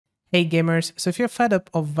Hey gamers, so if you're fed up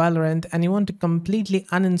of Valorant and you want to completely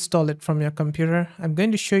uninstall it from your computer, I'm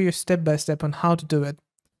going to show you step by step on how to do it.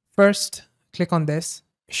 First, click on this,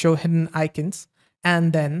 show hidden icons,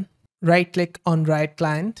 and then right click on Riot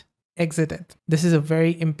Client, exit it. This is a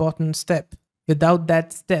very important step. Without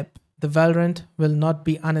that step, the Valorant will not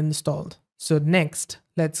be uninstalled. So next,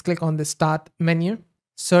 let's click on the Start menu,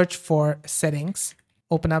 search for Settings,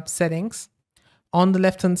 open up Settings. On the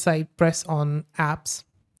left hand side, press on Apps,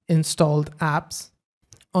 Installed Apps.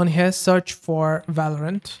 On here, search for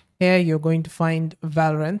Valorant. Here you're going to find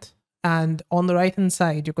Valorant. And on the right hand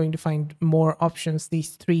side, you're going to find more options, these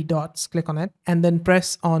three dots. Click on it and then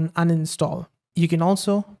press on Uninstall. You can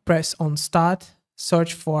also press on Start,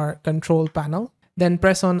 search for Control Panel, then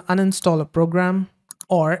press on Uninstall a program.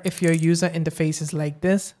 Or if your user interface is like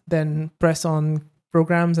this, then press on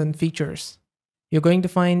Programs and Features. You're going to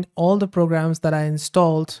find all the programs that are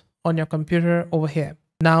installed on your computer over here.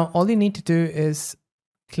 Now, all you need to do is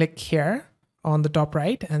click here on the top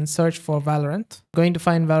right and search for Valorant. Going to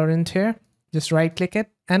find Valorant here, just right click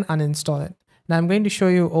it and uninstall it. Now I'm going to show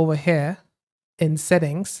you over here in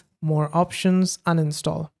Settings, More Options,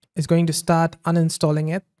 Uninstall. It's going to start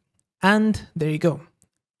uninstalling it. And there you go.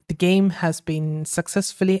 The game has been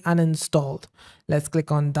successfully uninstalled. Let's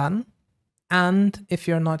click on Done. And if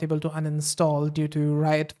you're not able to uninstall due to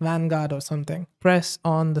Riot Vanguard or something, press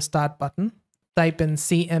on the Start button. Type in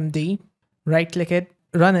CMD, right click it,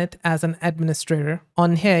 run it as an administrator.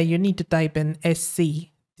 On here, you need to type in SC,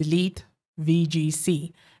 delete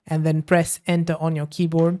VGC, and then press enter on your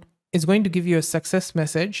keyboard. It's going to give you a success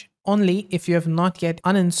message only if you have not yet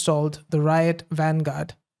uninstalled the Riot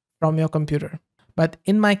Vanguard from your computer. But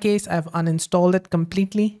in my case, I've uninstalled it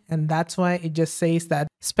completely, and that's why it just says that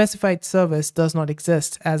specified service does not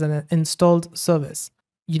exist as an installed service.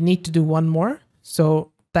 You need to do one more.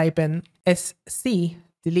 So type in SC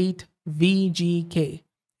delete VGK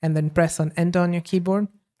and then press on enter on your keyboard.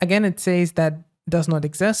 Again, it says that does not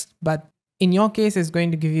exist, but in your case, it's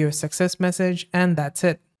going to give you a success message and that's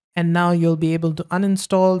it. And now you'll be able to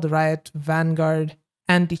uninstall the Riot Vanguard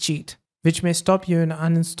anti-cheat, which may stop you in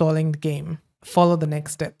uninstalling the game. Follow the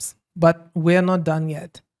next steps. But we're not done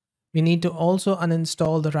yet. We need to also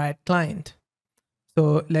uninstall the Riot client.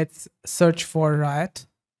 So let's search for Riot.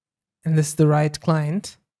 And this is the Riot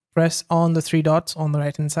client. Press on the three dots on the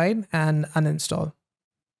right hand side and uninstall.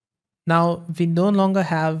 Now we no longer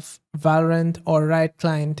have Valorant or Riot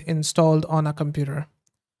client installed on our computer.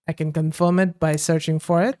 I can confirm it by searching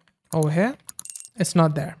for it over here. It's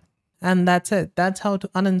not there. And that's it. That's how to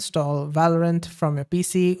uninstall Valorant from your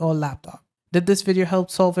PC or laptop. Did this video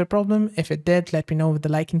help solve your problem? If it did, let me know with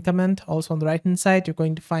the like and comment. Also on the right hand side, you're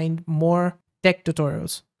going to find more tech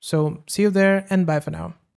tutorials. So see you there and bye for now.